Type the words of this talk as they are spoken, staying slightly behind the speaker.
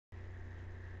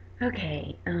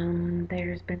Okay,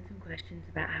 there's been some questions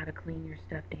about how to clean your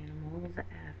stuffed animals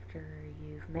after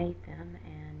you've made them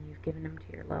and you've given them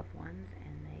to your loved ones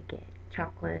and they get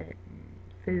chocolate and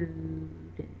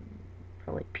food and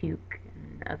probably puke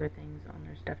and other things on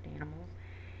their stuffed animals,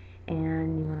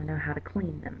 and you want to know how to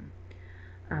clean them.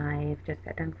 I've just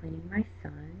got done cleaning my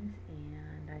son's,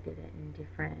 and I did it in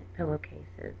different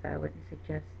pillowcases. I wouldn't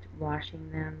suggest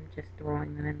washing them, just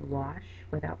throwing them in the wash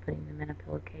without putting them in a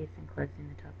pillowcase and closing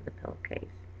the top of the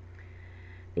pillowcase,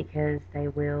 because the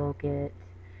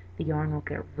yarn will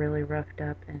get really roughed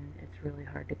up and it's really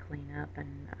hard to clean up.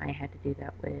 And I had to do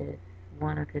that with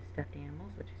one of his stuffed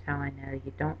animals, which is how I know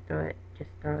you don't just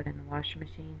throw it in the washing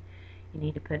machine. You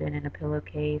need to put it in a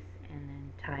pillowcase and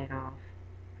then tie it off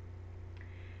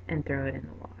and throw it in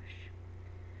the wash.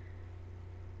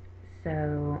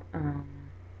 So,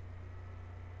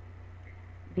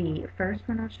 the first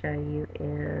one I'll show you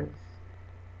is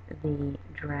the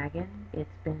dragon. It's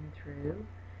been through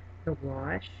the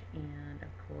wash, and of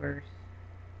course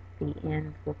the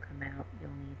ends will come out.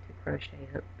 You'll need to crochet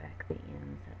hook back the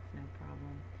ends, that's no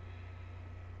problem.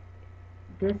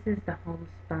 This is the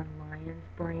Homespun Lions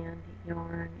brand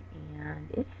yarn, and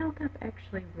it held up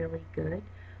actually really good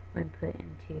when put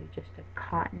into just a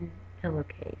cotton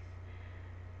pillowcase.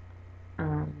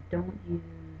 Don't use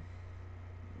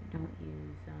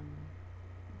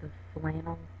the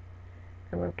flannel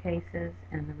pillowcases,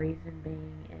 and the reason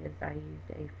being is I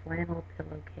used a flannel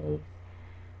pillowcase,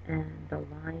 and the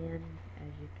lion,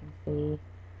 as you can see,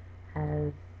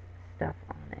 has stuff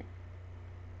on it.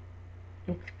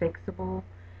 It's fixable,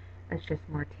 it's just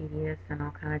more tedious, and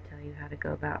I'll kind of tell you how to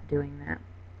go about doing that.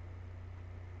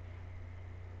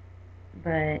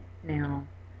 But now,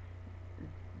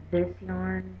 this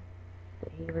yarn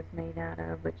that he was made out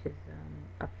of, which is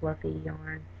a fluffy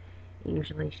yarn, it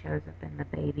usually shows up in the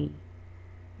baby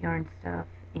yarn stuff,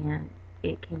 and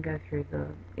it can go through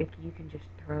if you can just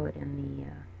throw it in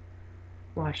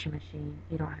the washing machine.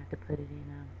 You don't have to put it in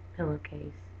a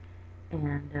pillowcase,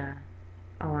 and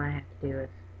all I have to do is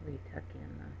retuck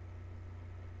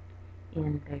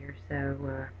in there.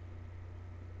 So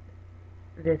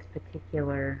this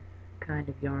particular kind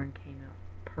of yarn came out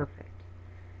perfect.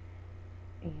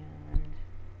 And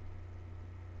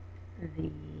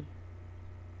the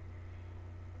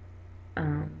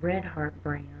Red Heart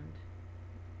brand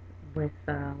with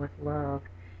Love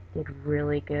did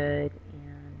really good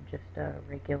in just a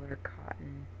regular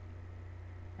cotton.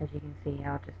 As you can see,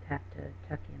 I'll just have to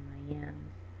tuck in my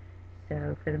ends.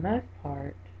 So for the most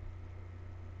part,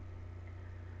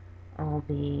 all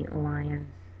the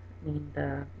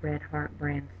the Red Heart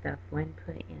brand stuff, when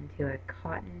put into a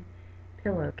cotton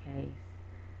pillowcase,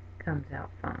 comes out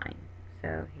fine.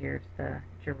 So here's the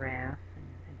giraffe, and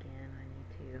again I need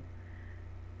to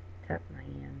tuck my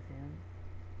ends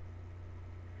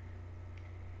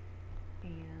in.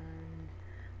 And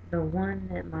the one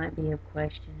that might be of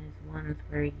question is ones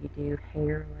where you do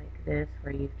hair like this,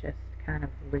 where you've just kind of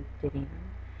looped it in.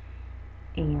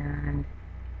 And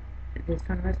this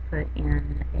one was put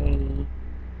in a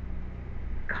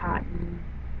cotton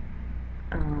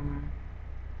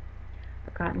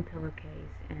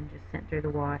pillowcase and just sent through the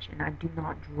wash, and I do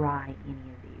not dry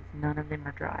any of these. None of them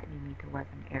are dried. You need to let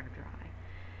them air dry.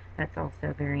 That's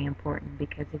also very important,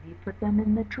 because if you put them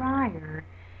in the dryer,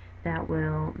 that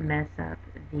will mess up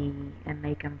and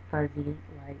make them fuzzy,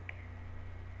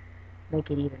 make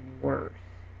it even worse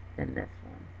than this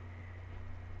one.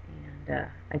 And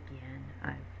again,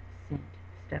 I've sent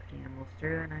stuffed animals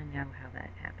through, and I know how that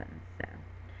happens. So,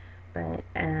 but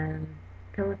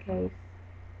pillowcase,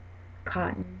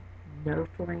 cotton, no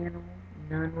flannel,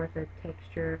 none with a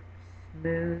texture,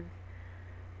 smooth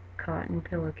cotton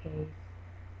pillowcase.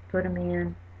 Put them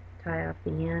in, tie off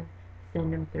the end,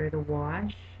 send them through the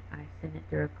wash. I send it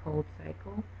through a cold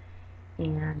cycle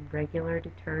and regular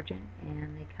detergent,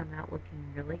 and they come out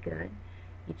looking really good.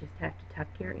 You just have to tuck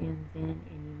your ends in,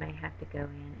 and you may have to go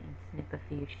in and snip a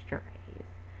few strays.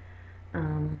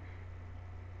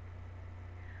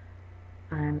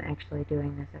 I'm actually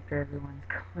doing this after everyone's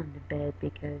gone to bed,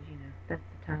 because, that's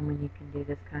the time when you can do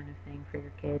this kind of thing for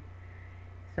your kid.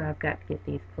 So I've got to get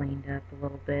these cleaned up a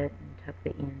little bit and tuck the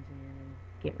ends in and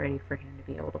get ready for him to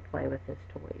be able to play with his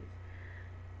toys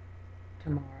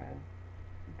tomorrow.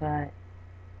 But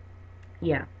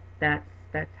yeah, that's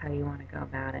how you want to go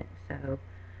about it. So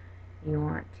you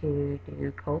want to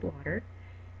do cold water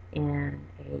in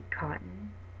a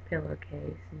cotton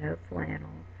pillowcase, no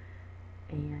flannel,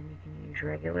 and you can use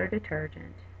regular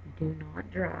detergent. Do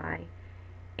not dry.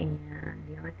 And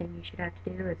the only thing you should have to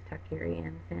do is tuck your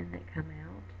ends in that come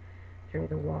out through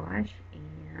the wash,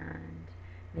 and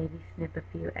maybe snip a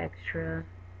few extra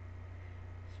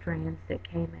strands that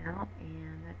came out,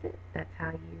 and that's it. That's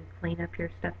how you clean up your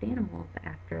stuffed animals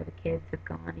after the kids have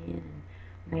gone in and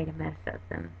made a mess of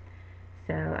them.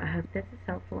 So I hope this is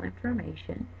helpful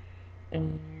information,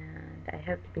 and I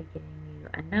hope to be getting you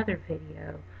another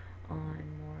video on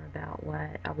more about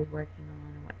what I'll be working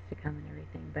on and what's to come and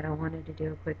everything. But I wanted to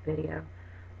do a quick video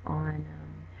on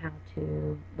how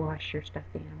to wash your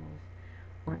stuffed animals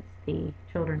once the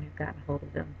children have gotten hold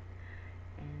of them.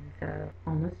 And so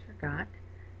almost forgot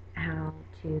how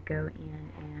to go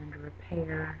in and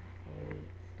repair a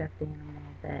stuffed animal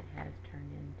that has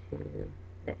turned into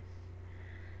this.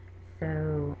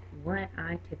 So what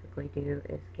I typically do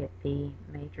is get the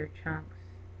major chunks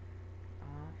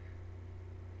off.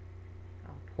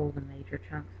 I'll pull the major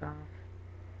chunks off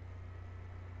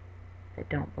that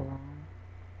don't belong.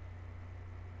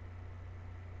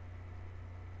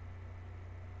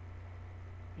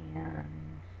 And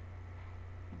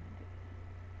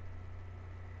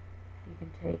you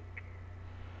can take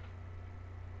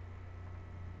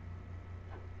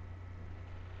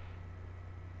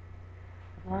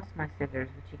I've lost my scissors,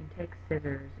 but you can take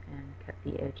scissors and cut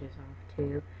the edges off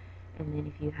too. And then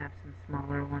if you have some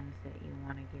smaller ones that you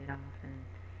want to get off and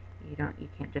you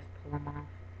can't just pull them off,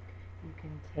 you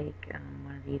can take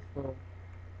one of these little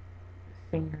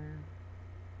singer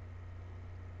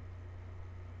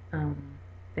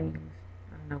things.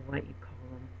 I don't know what you call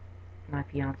them. My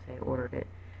fiance ordered it,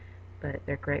 but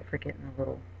they're great for getting the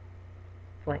little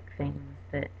fleck things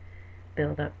that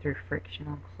build up through friction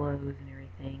on clothes and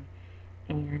everything.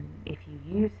 And if you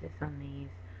use this on these,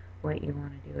 what you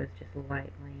want to do is just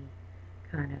lightly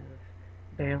kind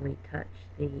of barely touch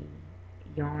the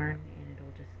yarn, and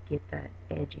it'll just get that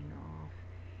edging off,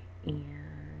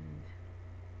 and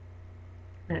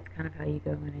that's kind of how you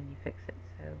go in and you fix it.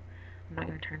 So I'm not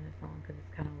going to turn this on because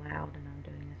it's kind of loud, and I'm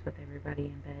doing this with everybody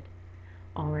in bed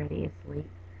already asleep,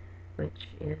 which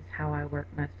is how I work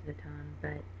most of the time.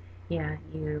 But yeah,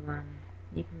 you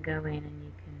can go in and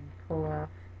you can pull off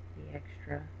the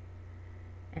extra,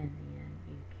 and then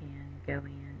you can go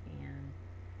in and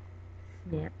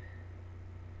snip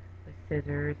with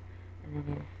scissors, and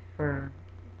then if for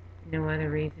no other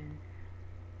reason,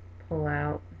 pull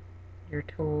out your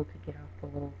tool to get off the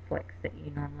little flecks that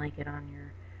you normally get on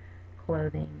your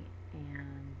clothing,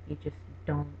 and you just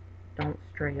don't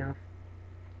stray off.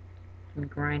 You can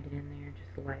grind it in there,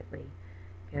 just lightly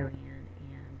go in,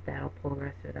 and that'll pull the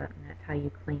rest of it up. And that's how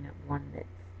you clean up one that's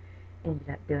ended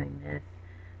up doing this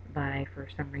by, for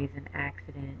some reason,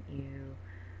 accident, you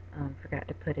forgot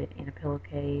to put it in a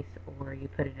pillowcase, or you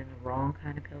put it in the wrong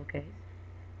kind of pillowcase.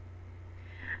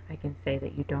 I can say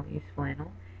that you don't use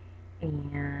flannel,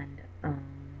 and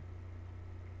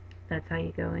that's how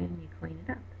you go in and you clean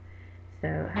it up.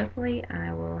 So hopefully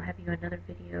I will have you another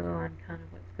video on kind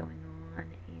of what's going on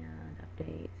and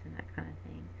updates and that kind of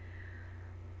thing.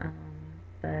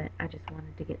 But I just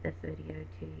wanted to get this video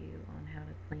to you on how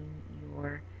to clean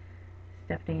your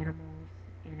stuffed animals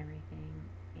and everything.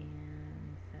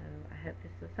 And so I hope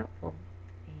this was helpful,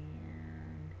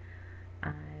 and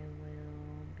I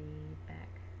will be back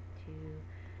to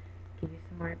give you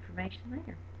some more information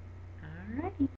later. Alrighty.